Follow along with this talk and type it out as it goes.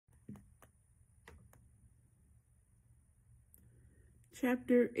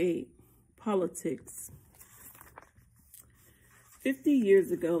Chapter 8, Politics. 50 years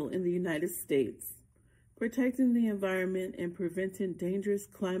ago in the United States, protecting the environment and preventing dangerous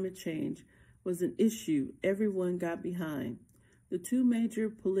climate change was an issue everyone got behind. The two major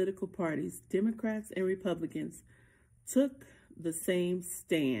political parties, Democrats and Republicans, took the same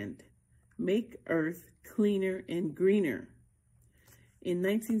stand: make Earth cleaner and greener. In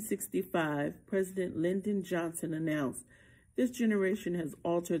 1965, President Lyndon Johnson announced, "This generation has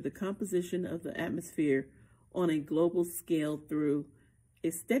altered the composition of the atmosphere on a global scale through a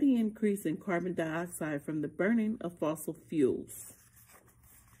steady increase in carbon dioxide from the burning of fossil fuels."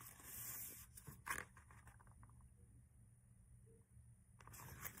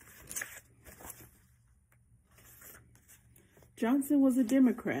 Johnson was a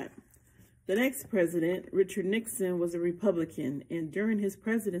Democrat. The next president, Richard Nixon, was a Republican, and during his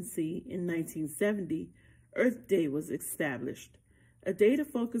presidency in 1970, Earth Day was established, a day to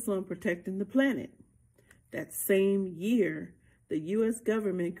focus on protecting the planet. That same year, the U.S.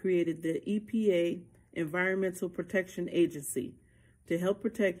 government created the EPA, Environmental Protection Agency, to help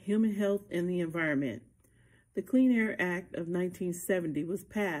protect human health and the environment. The Clean Air Act of 1970 was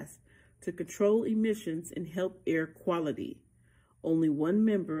passed to control emissions and help air quality. Only one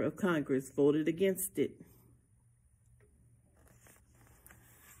member of Congress voted against it.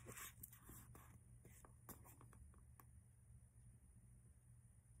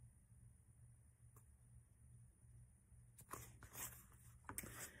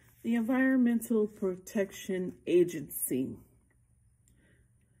 The Environmental Protection Agency.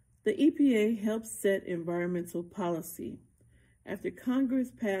 The EPA helps set environmental policy. After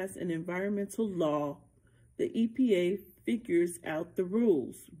Congress passed an environmental law, the EPA figures out the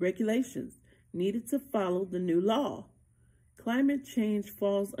rules, regulations needed to follow the new law. Climate change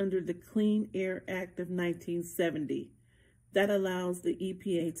falls under the Clean Air Act of 1970. That allows the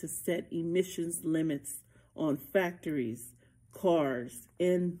EPA to set emissions limits on factories, cars,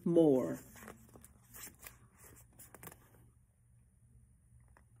 and more.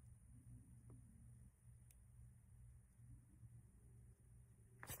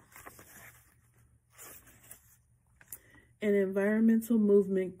 An environmental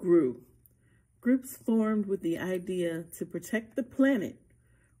movement grew. Groups formed with the idea to protect the planet.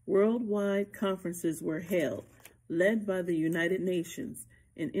 Worldwide conferences were held, led by the United Nations,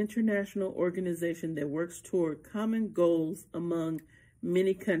 an international organization that works toward common goals among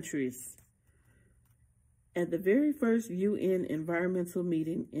many countries. At the very first UN environmental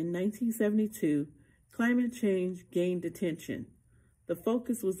meeting in 1972, climate change gained attention. The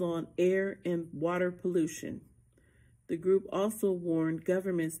focus was on air and water pollution. The group also warned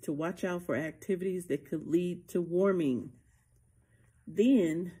governments to watch out for activities that could lead to warming.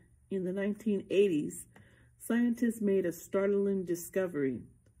 Then, in the 1980s, scientists made a startling discovery.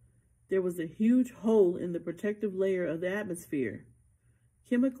 There was a huge hole in the protective layer of the atmosphere.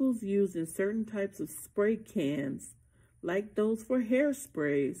 Chemicals used in certain types of spray cans, like those for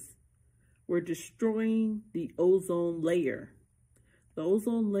hairsprays, were destroying the ozone layer. The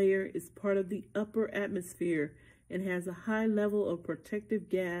ozone layer is part of the upper atmosphere and has a high level of protective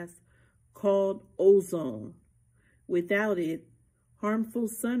gas called ozone. Without it, harmful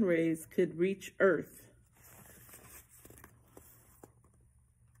sun rays could reach Earth.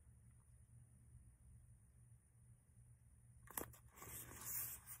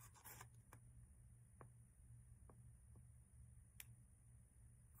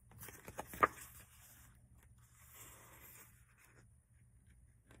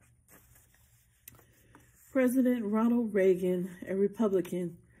 President Ronald Reagan, a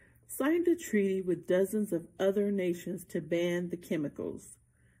Republican, signed a treaty with dozens of other nations to ban the chemicals.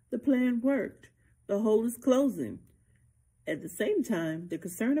 The plan worked. The hole is closing. At the same time, the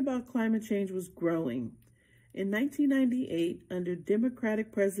concern about climate change was growing. In 1998, under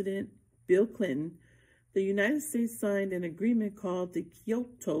Democratic President Bill Clinton, the United States signed an agreement called the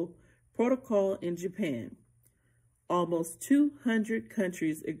Kyoto Protocol in Japan. Almost 200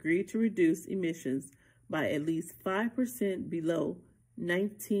 countries agreed to reduce emissions by at least 5% below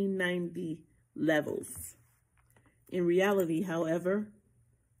 1990 levels. In reality, however,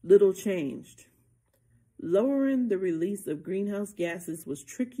 little changed. Lowering the release of greenhouse gases was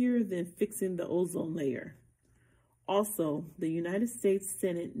trickier than fixing the ozone layer. Also, the United States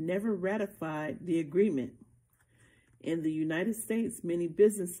Senate never ratified the agreement. In the United States, many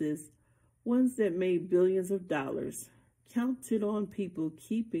businesses, ones that made billions of dollars, counted on people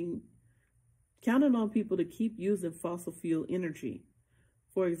to keep using fossil fuel energy.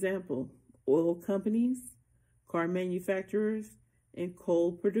 For example, oil companies, car manufacturers, and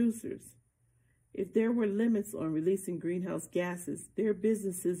coal producers. If there were limits on releasing greenhouse gases, their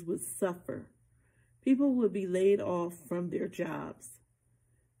businesses would suffer. People would be laid off from their jobs.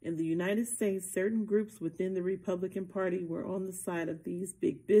 In the United States, certain groups within the Republican Party were on the side of these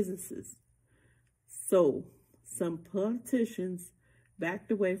big businesses. So, some politicians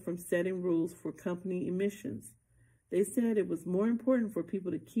backed away from setting rules for company emissions. They said it was more important for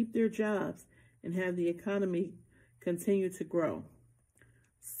people to keep their jobs and have the economy continue to grow.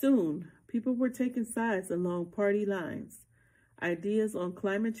 Soon, people were taking sides along party lines. Ideas on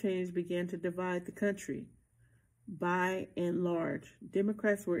climate change began to divide the country. By and large,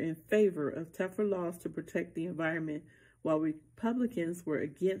 Democrats were in favor of tougher laws to protect the environment, while Republicans were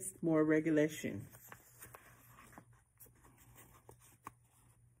against more regulation.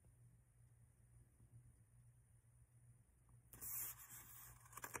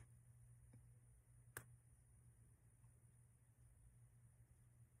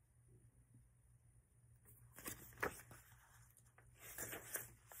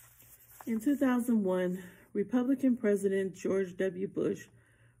 In 2001, Republican President George W. Bush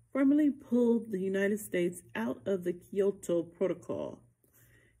formally pulled the United States out of the Kyoto Protocol.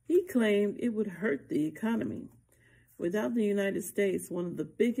 He claimed it would hurt the economy. Without the United States, one of the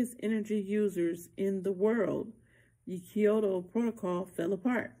biggest energy users in the world, the Kyoto Protocol fell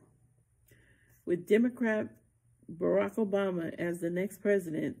apart. With Democrat Barack Obama as the next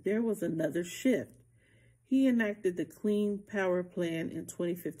president, there was another shift. He enacted the Clean Power Plan in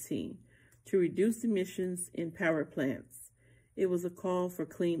 2015 to reduce emissions in power plants. It was a call for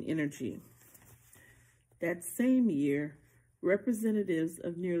clean energy. That same year, representatives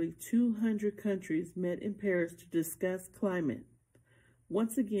of nearly 200 countries met in Paris to discuss climate.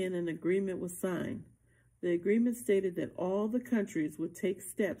 Once again, an agreement was signed. The agreement stated that all the countries would take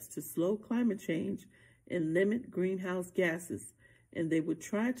steps to slow climate change and limit greenhouse gases, and they would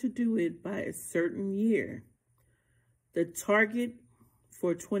try to do it by a certain year. The target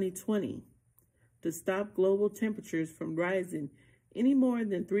for 2020 to stop global temperatures from rising any more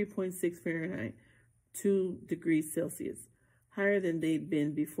than 3.6 Fahrenheit, 2 degrees Celsius, higher than they'd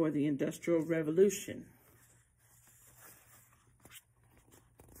been before the Industrial Revolution.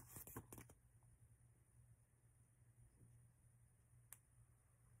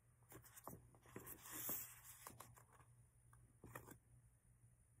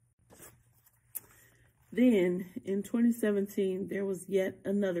 Then, in 2017, there was yet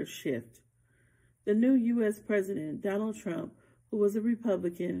another shift. The new U.S. President, Donald Trump, who was a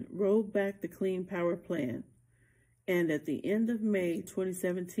Republican, rolled back the Clean Power Plan. And at the end of May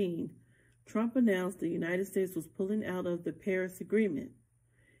 2017, Trump announced the United States was pulling out of the Paris Agreement.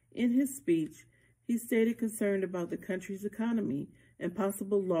 In his speech, he stated concern about the country's economy and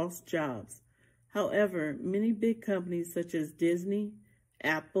possible lost jobs. However, many big companies such as Disney,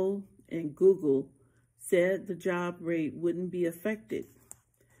 Apple, and Google said the job rate wouldn't be affected.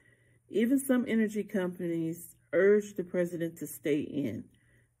 Even some energy companies urged the president to stay in.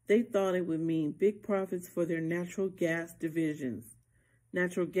 They thought it would mean big profits for their natural gas divisions.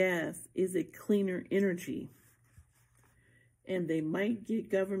 Natural gas is a cleaner energy, and they might get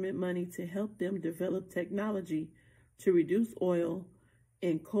government money to help them develop technology to reduce oil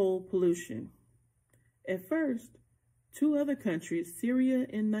and coal pollution. At first, 2 other countries, Syria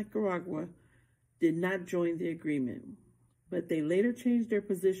and Nicaragua, did not join the agreement, but they later changed their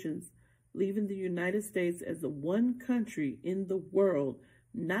positions, leaving the United States as the one country in the world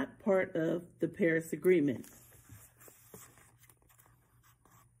not part of the Paris Agreement.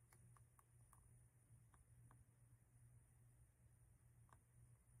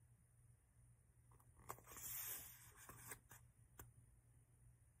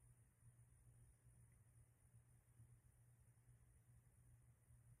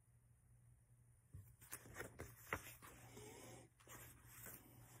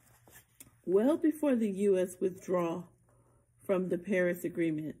 Well before the U.S. withdrawal from the Paris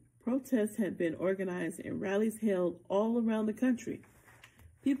Agreement, protests had been organized and rallies held all around the country.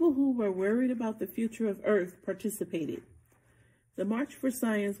 People who were worried about the future of Earth participated. The March for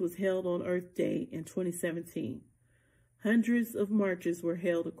Science was held on Earth Day in 2017. Hundreds of marches were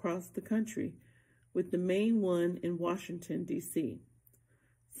held across the country, with the main one in Washington, D.C.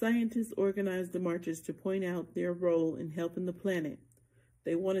 Scientists organized the marches to point out their role in helping the planet.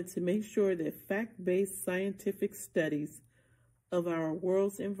 They wanted to make sure that fact-based scientific studies of our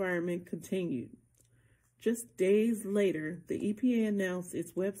world's environment continued. Just days later, the EPA announced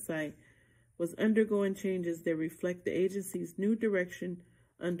its website was undergoing changes that reflect the agency's new direction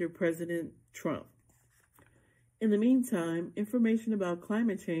under President Trump. In the meantime, information about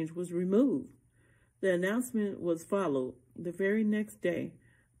climate change was removed. The announcement was followed the very next day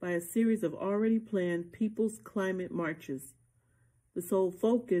by a series of already planned People's Climate Marches. The sole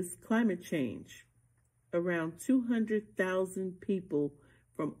focus, climate change. Around 200,000 people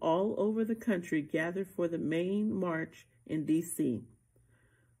from all over the country gathered for the main march in D.C.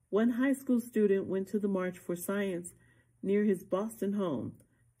 One high school student went to the March for Science near his Boston home.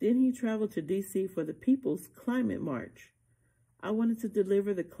 Then he traveled to D.C. for the People's Climate March. I wanted to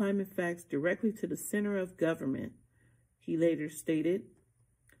deliver the climate facts directly to the center of government, he later stated.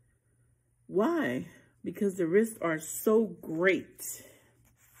 Why? Because the risks are so great.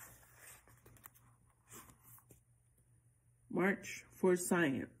 March for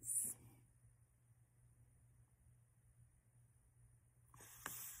Science.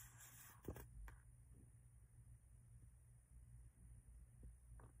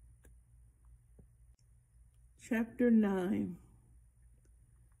 Chapter 9,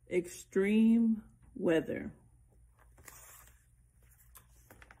 Extreme Weather.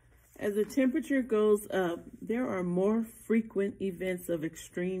 As the temperature goes up, there are more frequent events of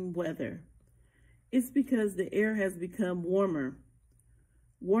extreme weather. It's because the air has become warmer.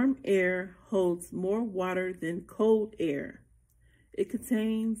 Warm air holds more water than cold air. It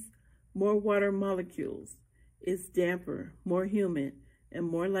contains more water molecules. It's damper, more humid, and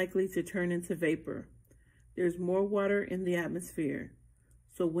more likely to turn into vapor. There's more water in the atmosphere,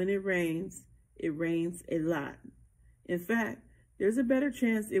 so when it rains a lot. In fact, there's a better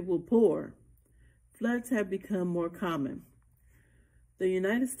chance it will pour. Floods have become more common. The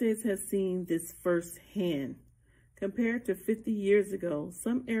United States has seen this firsthand. Compared to 50 years ago,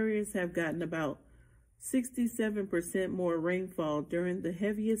 some areas have gotten about 67% more rainfall during the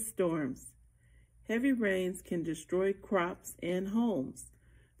heaviest storms. Heavy rains can destroy crops and homes.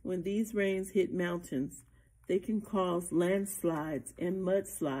 When these rains hit mountains, they can cause landslides and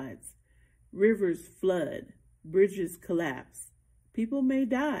mudslides. Rivers flood, bridges collapse. People may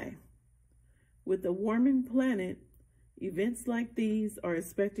die. With a warming planet, events like these are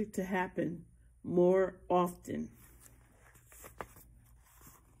expected to happen more often.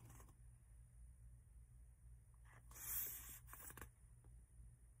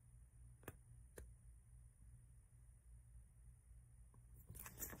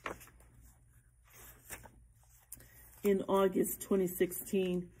 In August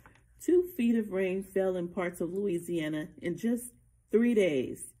 2016, 2 feet of rain fell in parts of Louisiana in just 3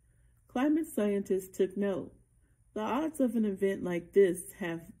 days. Climate scientists took note. The odds of an event like this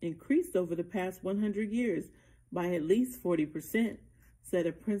have increased over the past 100 years by at least 40%, said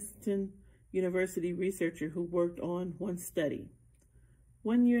a Princeton University researcher who worked on one study.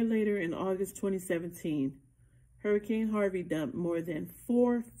 1 year later, in August 2017, Hurricane Harvey dumped more than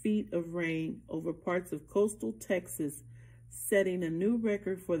 4 feet of rain over parts of coastal Texas, setting a new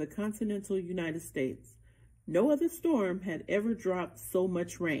record for the continental United States. No other storm had ever dropped so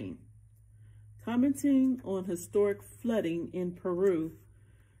much rain. Commenting on historic flooding in Peru,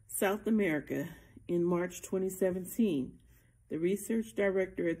 South America, in March 2017, the research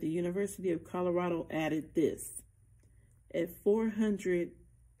director at the University of Colorado added this: at 400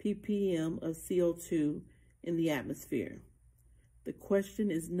 ppm of CO2 in the atmosphere, the question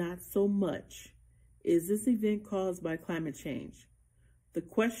is not so much, is this event caused by climate change? The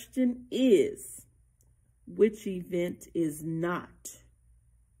question is, which event is not?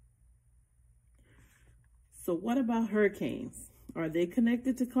 So what about hurricanes? Are they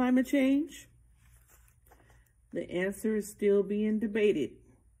connected to climate change? The answer is still being debated.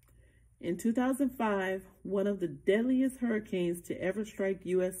 In 2005, one of the deadliest hurricanes to ever strike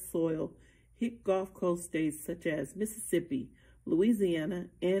U.S. soil hit Gulf Coast states such as Mississippi, Louisiana,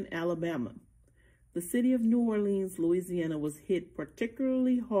 and Alabama. The city of New Orleans, Louisiana, was hit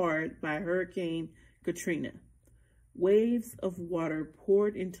particularly hard by Hurricane Katrina. Waves of water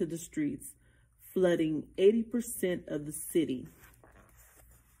poured into the streets, flooding 80% of the city.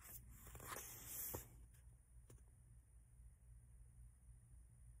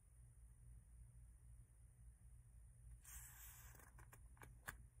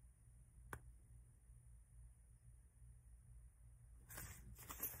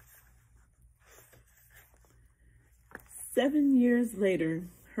 Seven years later,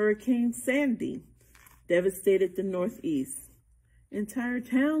 Hurricane Sandy devastated the Northeast. Entire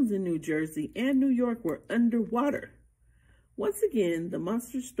towns in New Jersey and New York were underwater. Once again, the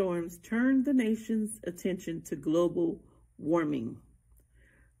monster storms turned the nation's attention to global warming.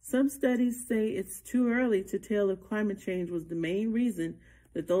 Some studies say it's too early to tell if climate change was the main reason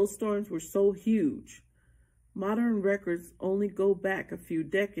that those storms were so huge. Modern records only go back a few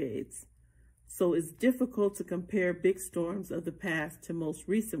decades, so it's difficult to compare big storms of the past to most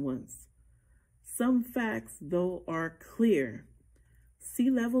recent ones. Some facts, though, are clear. sea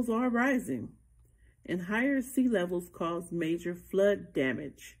levels are rising, and higher sea levels cause major flood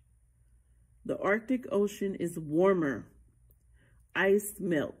damage. The Arctic Ocean is warmer. Ice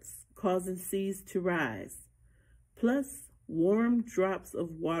melts, causing seas to rise. Plus, warm drops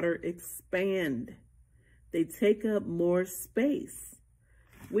of water expand. They take up more space.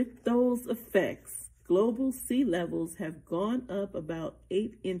 With those effects, global sea levels have gone up about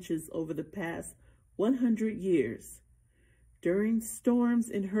 8 inches over the past 100 years. During storms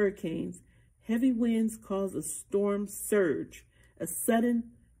and hurricanes, heavy winds cause a storm surge, a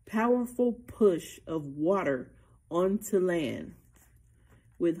sudden, powerful push of water onto land.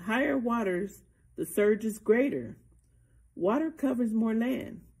 With higher waters, the surge is greater. Water covers more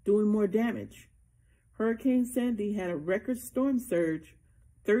land, doing more damage. Hurricane Sandy had a record storm surge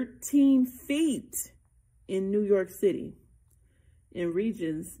 13 feet in New York City. In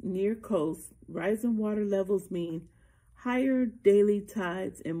regions near coast, rising water levels mean higher daily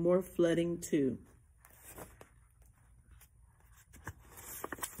tides and more flooding too.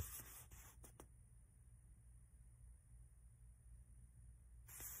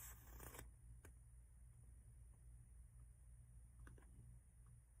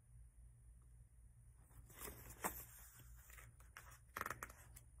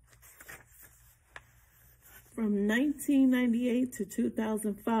 From 1998 to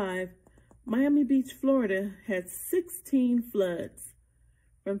 2005, Miami Beach, Florida had 16 floods.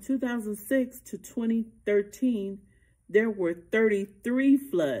 From 2006 to 2013, there were 33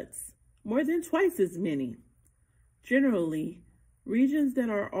 floods, more than twice as many. Generally, regions that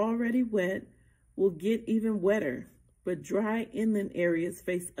are already wet will get even wetter, but dry inland areas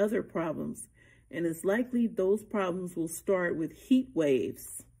face other problems, and it's likely those problems will start with heat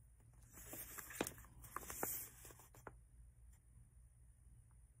waves.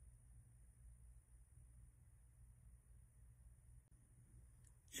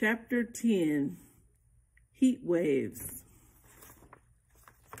 Chapter 10, Heat Waves.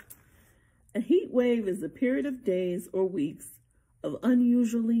 A heat wave is a period of days or weeks of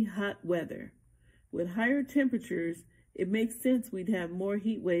unusually hot weather. With higher temperatures, it makes sense we'd have more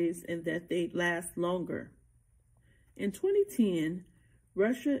heat waves and that they'd last longer. In 2010,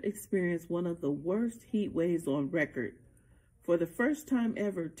 Russia experienced one of the worst heat waves on record. For the first time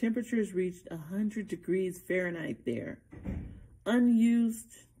ever, temperatures reached 100 degrees Fahrenheit there.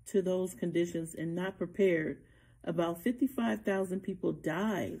 Unused to those conditions and not prepared, about 55,000 people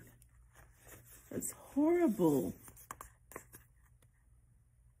died. That's horrible.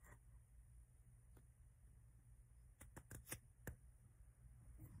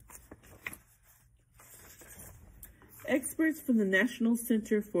 Experts from the National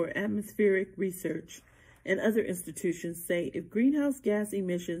Center for Atmospheric Research and other institutions say if greenhouse gas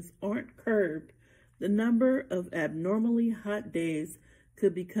emissions aren't curbed, the number of abnormally hot days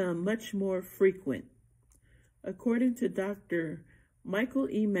could become much more frequent. According to Dr. Michael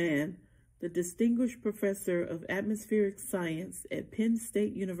E. Mann, the Distinguished Professor of Atmospheric Science at Penn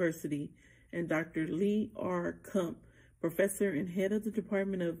State University, and Dr. Lee R. Kump, Professor and Head of the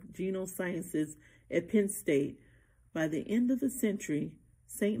Department of Genosciences at Penn State, by the end of the century,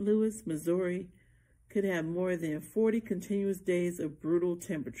 St. Louis, Missouri, could have more than 40 continuous days of brutal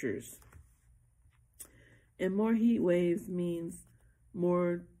temperatures. And more heat waves means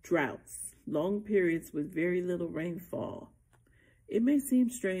more droughts, long periods with very little rainfall. It may seem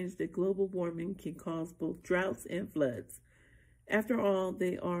strange that global warming can cause both droughts and floods. After all,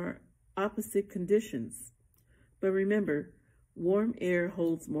 they are opposite conditions. But remember, warm air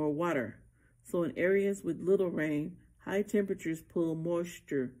holds more water. So in areas with little rain, high temperatures pull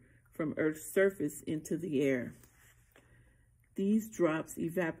moisture from Earth's surface into the air. These drops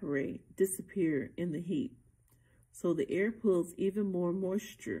evaporate, disappear in the heat. So the air pulls even more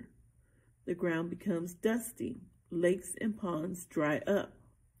moisture. The ground becomes dusty. Lakes and ponds dry up.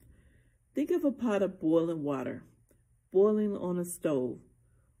 Think of a pot of boiling water, boiling on a stove.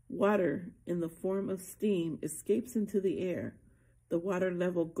 Water in the form of steam escapes into the air. The water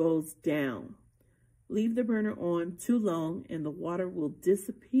level goes down. Leave the burner on too long and the water will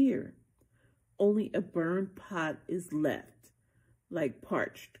disappear. Only a burned pot is left, like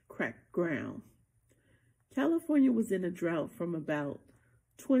parched, cracked ground. California was in a drought from about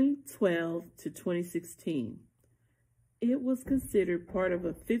 2012 to 2016. It was considered part of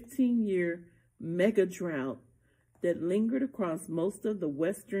a 15-year mega drought that lingered across most of the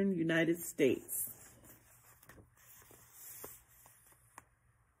western United States.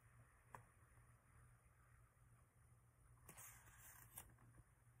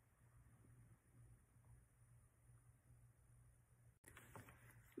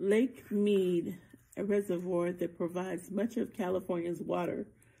 Lake Mead a reservoir that provides much of California's water,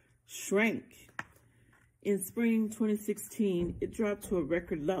 shrank. In spring 2016, it dropped to a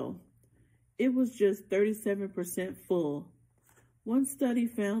record low. It was just 37% full. One study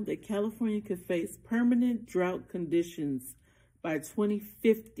found that California could face permanent drought conditions by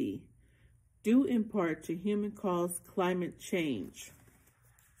 2050, due in part to human-caused climate change.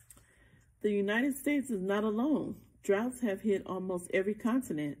 The United States is not alone. Droughts have hit almost every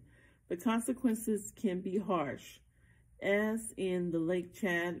continent. The consequences can be harsh. As in the Lake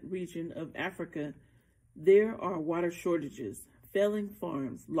Chad region of Africa, there are water shortages, failing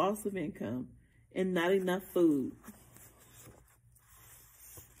farms, loss of income, and not enough food.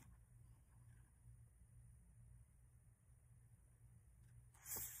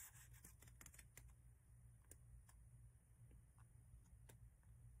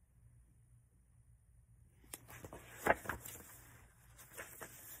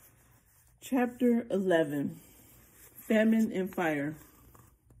 Chapter 11, Famine and Fire.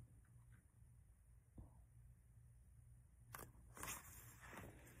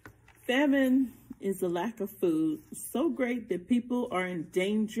 Famine is a lack of food so great that people are in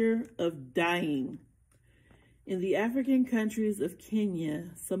danger of dying. In the African countries of Kenya,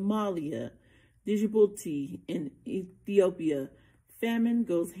 Somalia, Djibouti, and Ethiopia, famine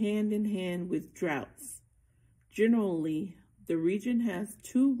goes hand in hand with droughts. Generally, the region has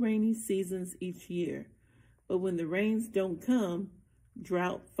 2 rainy seasons each year, but when the rains don't come,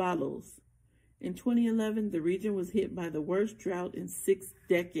 drought follows. In 2011, the region was hit by the worst drought in 6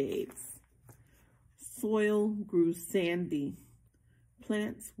 decades. Soil grew sandy.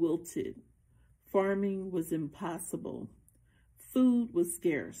 Plants wilted. Farming was impossible. Food was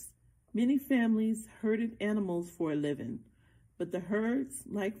scarce. Many families herded animals for a living, but the herds,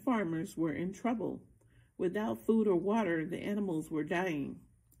 like farmers, were in trouble. Without food or water, the animals were dying.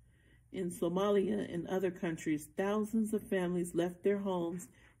 In Somalia and other countries, thousands of families left their homes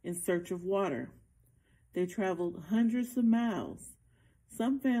in search of water. They traveled hundreds of miles.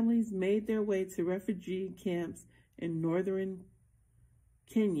 Some families made their way to refugee camps in northern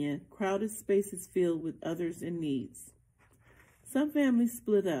Kenya, crowded spaces filled with others in need. Some families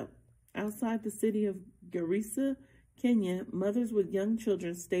split up. Outside the city of Garissa, Kenya, mothers with young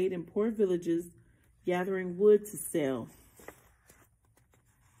children stayed in poor villages gathering wood to sell.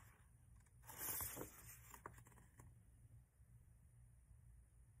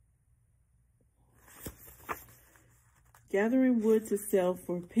 Gathering wood to sell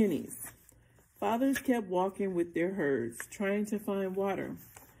for pennies. Fathers kept walking with their herds, trying to find water.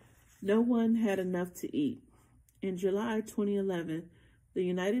 No one had enough to eat. In July 2011, the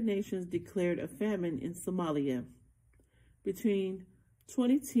United Nations declared a famine in Somalia. Between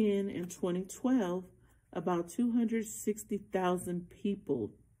 2010 and 2012, about 260,000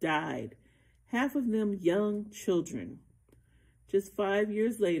 people died, half of them young children. Just 5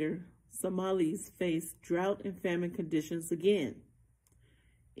 years later, Somalis face drought and famine conditions again.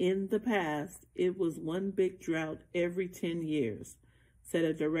 In the past, it was one big drought every 10 years, said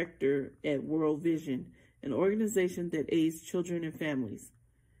a director at World Vision, an organization that aids children and families.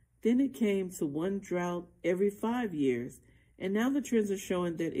 Then it came to one drought every 5 years, and now the trends are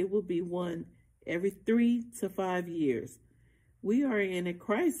showing that it will be one every 3 to 5 years. We are in a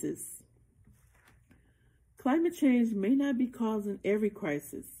crisis. Climate change may not be causing every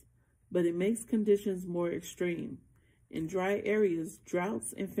crisis, but it makes conditions more extreme. In dry areas,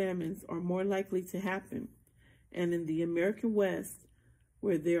 droughts and famines are more likely to happen. And in the American West,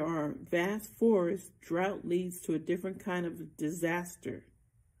 where there are vast forests, drought leads to a different kind of disaster: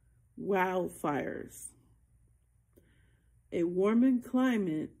 wildfires. A warming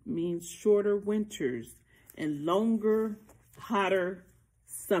climate means shorter winters and longer, hotter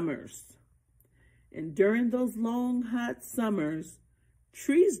summers. And during those long, hot summers,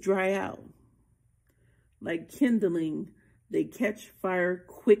 trees dry out. Like kindling, they catch fire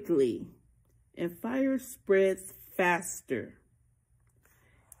quickly, and fire spreads faster.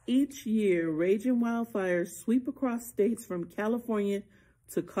 Each year, raging wildfires sweep across states from California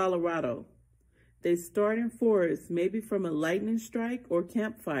to Colorado. They start in forests, maybe from a lightning strike or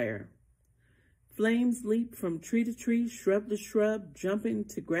campfire. Flames leap from tree to tree, shrub to shrub, jumping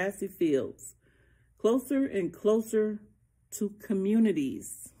to grassy fields, closer and closer to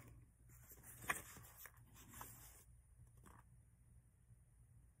communities.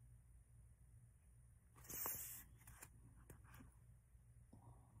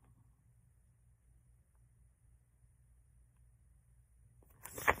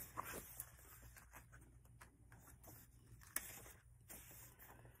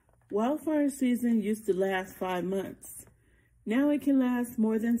 Wildfire season used to last 5 months. Now it can last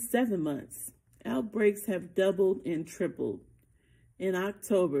more than 7 months. Outbreaks have doubled and tripled. In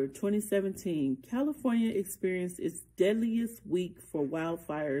October 2017, California experienced its deadliest week for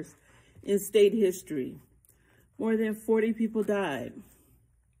wildfires in state history. More than 40 people died.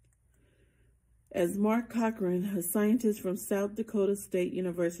 As Mark Cochran, a scientist from South Dakota State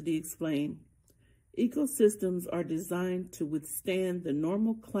University, explained, ecosystems are designed to withstand the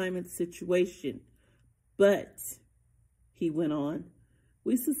normal climate situation, but, he went on,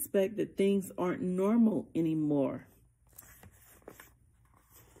 we suspect that things aren't normal anymore.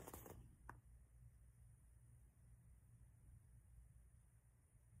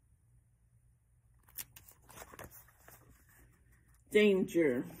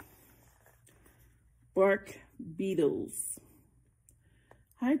 Danger. Bark beetles.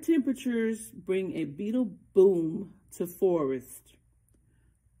 High temperatures bring a beetle boom to forests.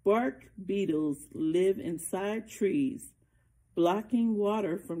 Bark beetles live inside trees, blocking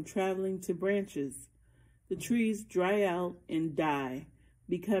water from traveling to branches. The trees dry out and die,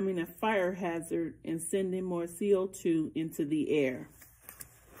 becoming a fire hazard and sending more CO2 into the air.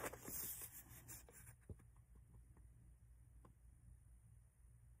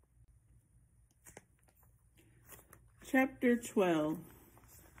 Chapter 12,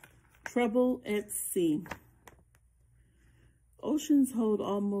 Trouble at Sea. Oceans hold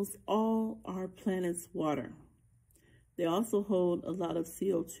almost all our planet's water. They also hold a lot of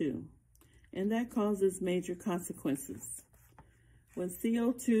CO2, and that causes major consequences. When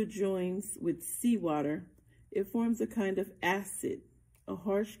CO2 joins with seawater, it forms a kind of acid, a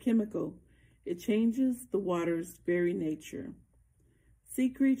harsh chemical. It changes the water's very nature. Sea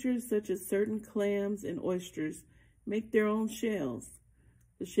creatures such as certain clams and oysters make their own shells.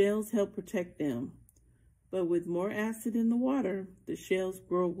 The shells help protect them. But with more acid in the water, the shells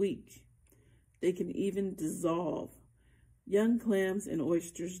grow weak. They can even dissolve. Young clams and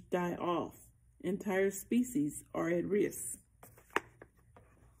oysters die off. Entire species are at risk.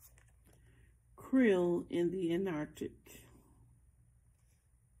 Krill in the Antarctic.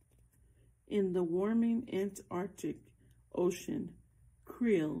 In the warming Antarctic Ocean,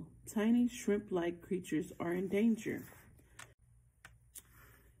 krill, tiny shrimp-like creatures, are in danger.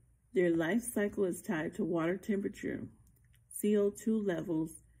 Their life cycle is tied to water temperature, CO2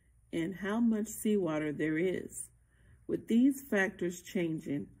 levels, and how much seawater there is. With these factors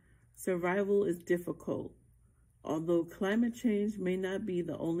changing, survival is difficult. Although climate change may not be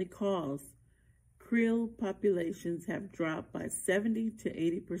the only cause, krill populations have dropped by 70 to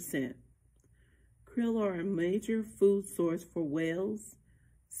 80%. Krill are a major food source for whales,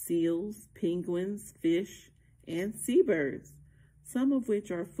 seals, penguins, fish, and seabirds, some of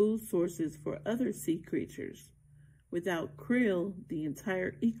which are food sources for other sea creatures. Without krill, the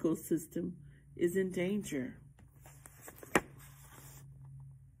entire ecosystem is in danger.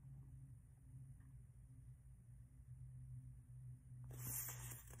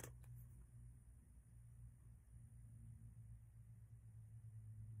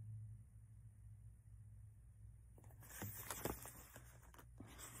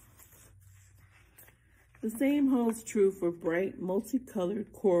 The same holds true for bright,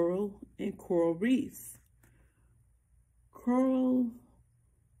 multicolored coral and coral reefs. Coral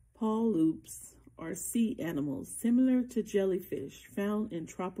polyps are sea animals similar to jellyfish found in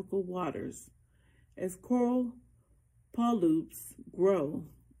tropical waters. As coral polyps grow,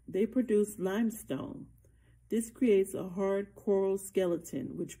 they produce limestone. This creates a hard coral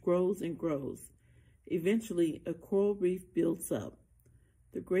skeleton which grows and grows. Eventually, a coral reef builds up.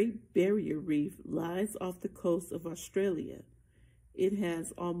 The Great Barrier Reef lies off the coast of Australia. It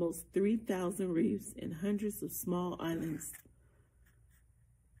has almost 3,000 reefs and hundreds of small islands.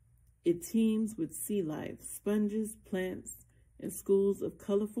 It teems with sea life, sponges, plants, and schools of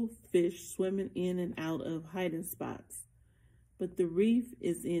colorful fish swimming in and out of hiding spots. But the reef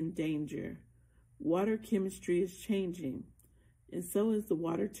is in danger. Water chemistry is changing, and so is the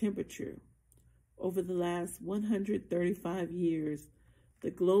water temperature. Over the last 135 years, the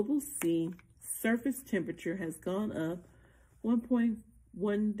global sea surface temperature has gone up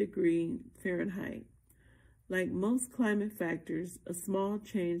 1.1 degree Fahrenheit. Like most climate factors, a small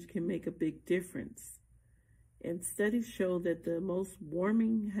change can make a big difference. And studies show that the most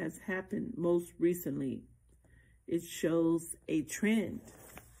warming has happened most recently. It shows a trend.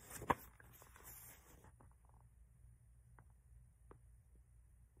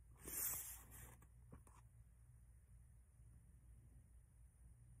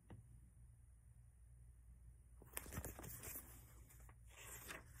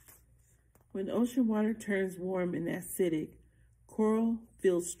 When ocean water turns warm and acidic, coral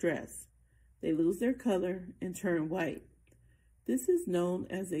feel stress. They lose their color and turn white. This is known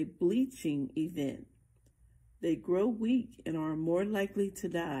as a bleaching event. They grow weak and are more likely to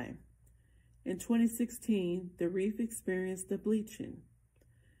die. In 2016, the reef experienced a bleaching.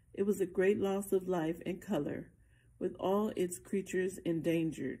 It was a great loss of life and color, with all its creatures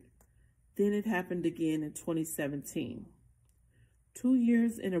endangered. Then it happened again in 2017. 2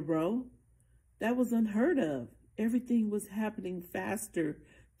 years in a row? That was unheard of. Everything was happening faster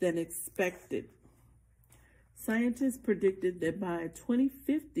than expected. Scientists predicted that by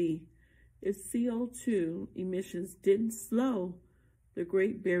 2050, if CO2 emissions didn't slow, the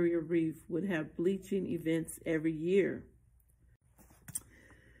Great Barrier Reef would have bleaching events every year.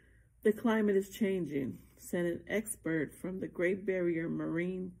 The climate is changing, said an expert from the Great Barrier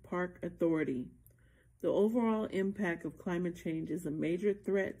Marine Park Authority. The overall impact of climate change is a major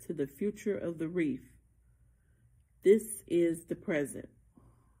threat to the future of the reef. This is the present.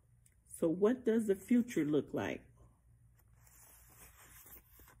 So what does the future look like?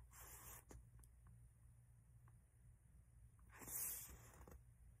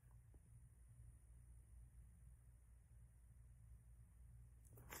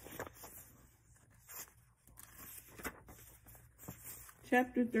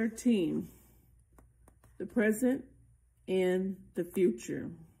 Chapter 13, the present and the future.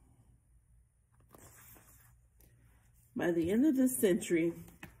 By the end of this century,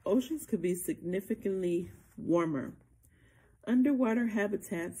 oceans could be significantly warmer. Underwater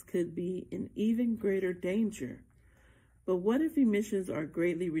habitats could be in even greater danger. But what if emissions are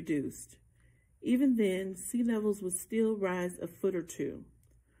greatly reduced? Even then, sea levels would still rise a foot or two.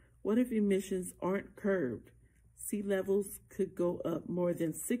 What if emissions aren't curbed? Sea levels could go up more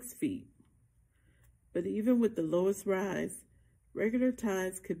than 6 feet. But even with the lowest rise, regular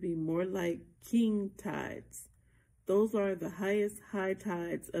tides could be more like king tides. Those are the highest high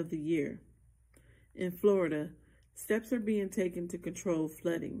tides of the year. In Florida, steps are being taken to control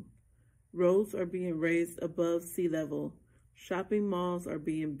flooding. Roads are being raised above sea level. Shopping malls are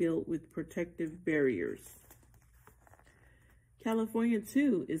being built with protective barriers. California,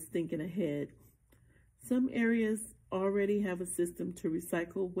 too, is thinking ahead. Some areas already have a system to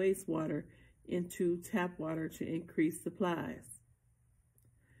recycle wastewater into tap water to increase supplies.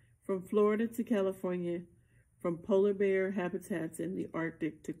 From Florida to California, from polar bear habitats in the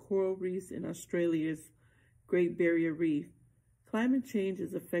Arctic to coral reefs in Australia's Great Barrier Reef, climate change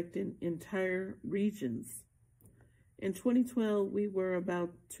is affecting entire regions. In 2012, we were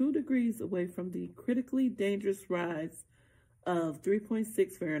about 2 degrees away from the critically dangerous rise of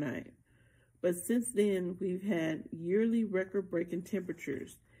 3.6 Fahrenheit. But since then, we've had yearly record-breaking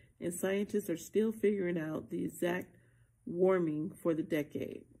temperatures, and scientists are still figuring out the exact warming for the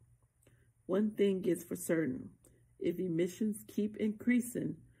decade. One thing is for certain: if emissions keep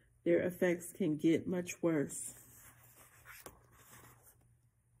increasing, their effects can get much worse.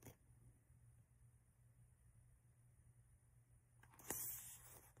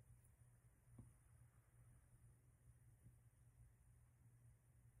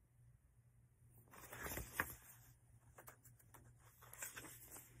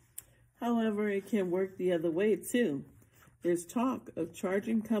 However, it can work the other way, too. There's talk of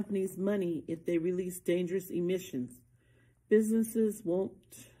charging companies money if they release dangerous emissions. Businesses won't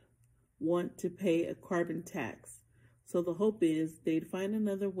want to pay a carbon tax, so the hope is they'd find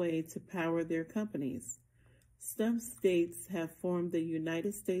another way to power their companies. Some states have formed the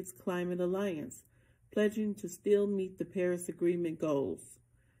United States Climate Alliance, pledging to still meet the Paris Agreement goals.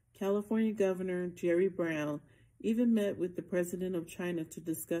 California Governor Jerry Brown even met with the president of China to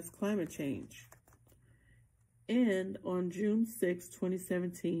discuss climate change. And on June 6,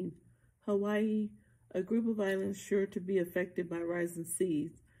 2017, Hawaii, a group of islands sure to be affected by rising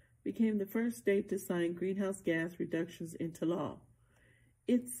seas, became the first state to sign greenhouse gas reductions into law.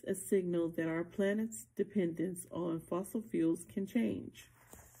 It's a signal that our planet's dependence on fossil fuels can change.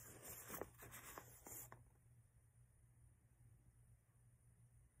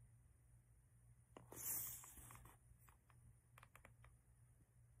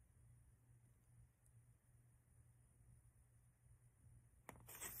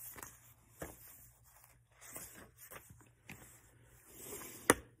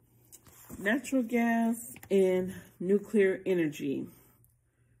 Natural gas and nuclear energy.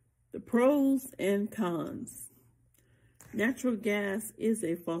 The pros and cons. Natural gas is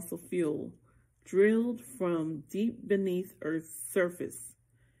a fossil fuel drilled from deep beneath Earth's surface.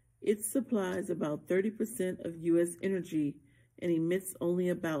 It supplies about 30% of U.S. energy and emits only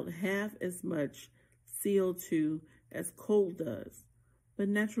about half as much CO2 as coal does. But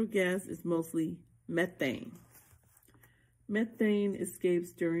natural gas is mostly methane. Methane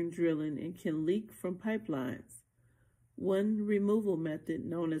escapes during drilling and can leak from pipelines. One removal method,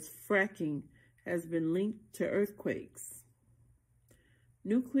 known as fracking, has been linked to earthquakes.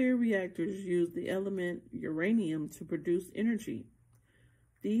 Nuclear reactors use the element uranium to produce energy.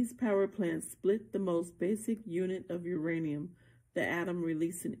 These power plants split the most basic unit of uranium, the atom,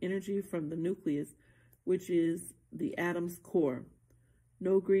 releasing energy from the nucleus, which is the atom's core.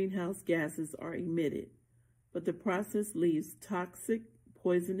 No greenhouse gases are emitted, but the process leaves toxic,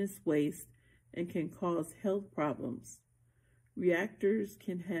 poisonous waste and can cause health problems. Reactors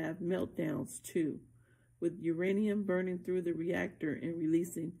can have meltdowns too, with uranium burning through the reactor and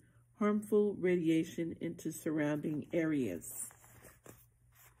releasing harmful radiation into surrounding areas.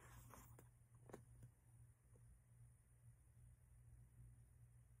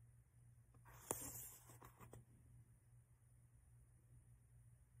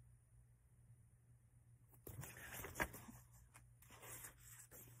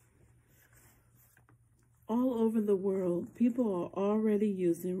 All over the world, people are already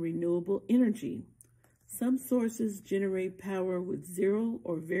using renewable energy. Some sources generate power with zero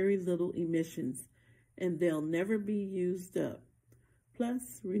or very little emissions, and they'll never be used up.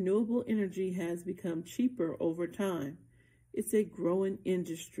 Plus, renewable energy has become cheaper over time. It's a growing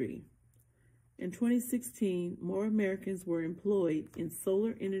industry. In 2016, more Americans were employed in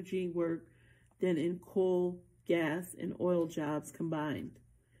solar energy work than in coal, gas, and oil jobs combined.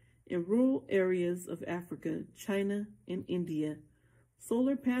 In rural areas of Africa, China, and India,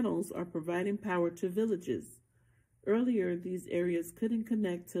 solar panels are providing power to villages. Earlier, these areas couldn't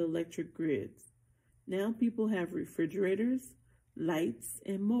connect to electric grids. Now people have refrigerators, lights,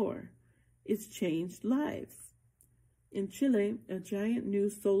 and more. It's changed lives. In Chile, a giant new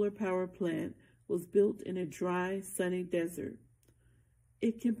solar power plant was built in a dry, sunny desert.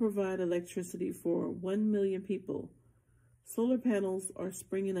 It can provide electricity for 1 million people. Solar panels are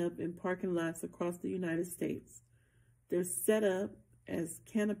springing up in parking lots across the United States. They're set up as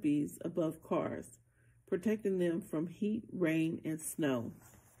canopies above cars, protecting them from heat, rain, and snow.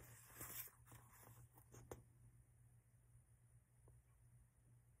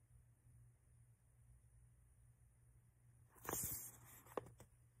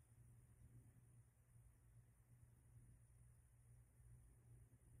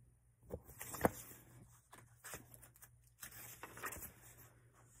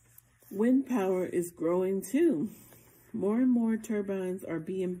 Wind power is growing too. More and more turbines are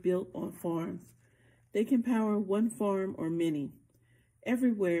being built on farms. They can power one farm or many.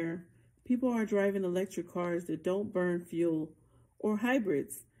 Everywhere, people are driving electric cars that don't burn fuel, or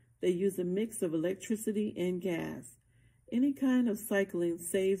hybrids. They use a mix of electricity and gas. Any kind of cycling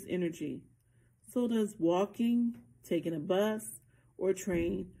saves energy. So does walking, taking a bus or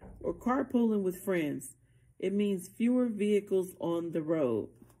train, or carpooling with friends. It means fewer vehicles on the road.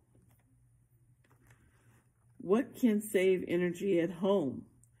 What can save energy at home?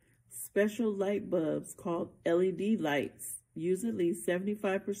 Special light bulbs called LED lights use at least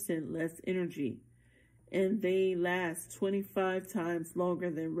 75% less energy, and they last 25 times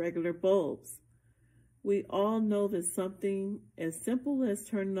longer than regular bulbs. We all know that something as simple as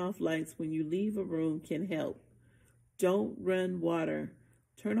turning off lights when you leave a room can help. Don't run water.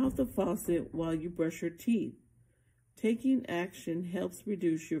 Turn off the faucet while you brush your teeth. Taking action helps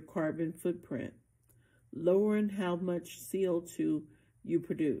reduce your carbon footprint, lowering how much CO2 you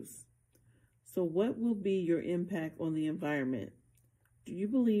produce. So what will be your impact on the environment? Do you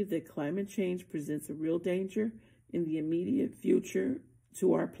believe that climate change presents a real danger in the immediate future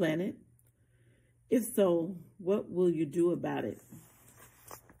to our planet? If so, what will you do about it?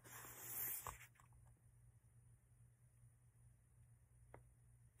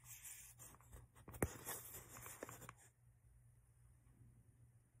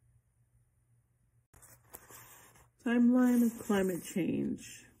 Timeline of climate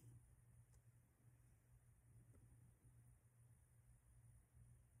change.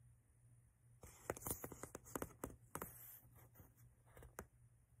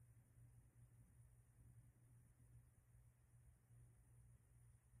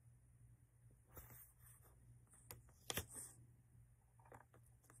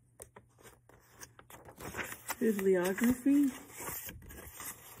 Bibliography.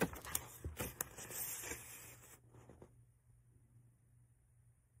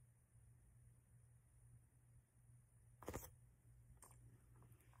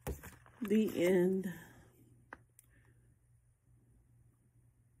 The end.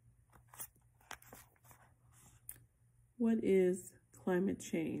 What is climate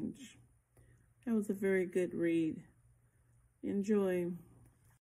change? That was a very good read. Enjoy.